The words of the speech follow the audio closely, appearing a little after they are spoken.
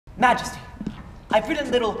Majesty, I've written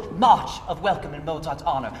a little march of welcome in Mozart's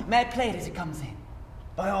honor. May I play it as he comes in?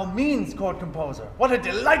 By all means, court composer. What a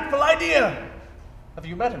delightful idea! Have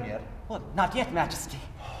you met him yet? Well, not yet, Majesty.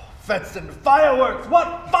 Fetes and fireworks!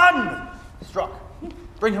 What fun! Struck.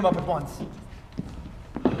 Bring him up at once.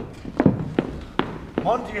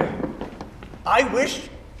 Mon Dieu, I wish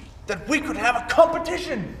that we could have a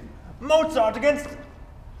competition. Mozart against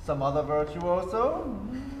some other virtuoso.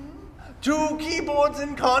 2 keyboards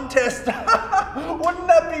in contest. Wouldn't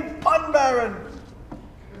that be fun, Baron?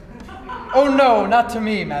 Oh no, not to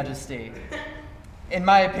me, Majesty. In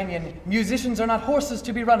my opinion, musicians are not horses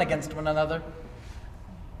to be run against one another.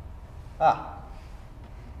 Ah.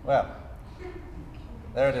 Well,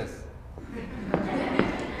 there it is.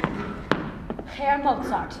 Herr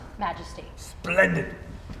Mozart, Majesty. Splendid.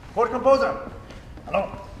 Court composer.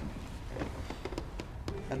 Hello.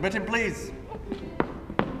 Admit him, please.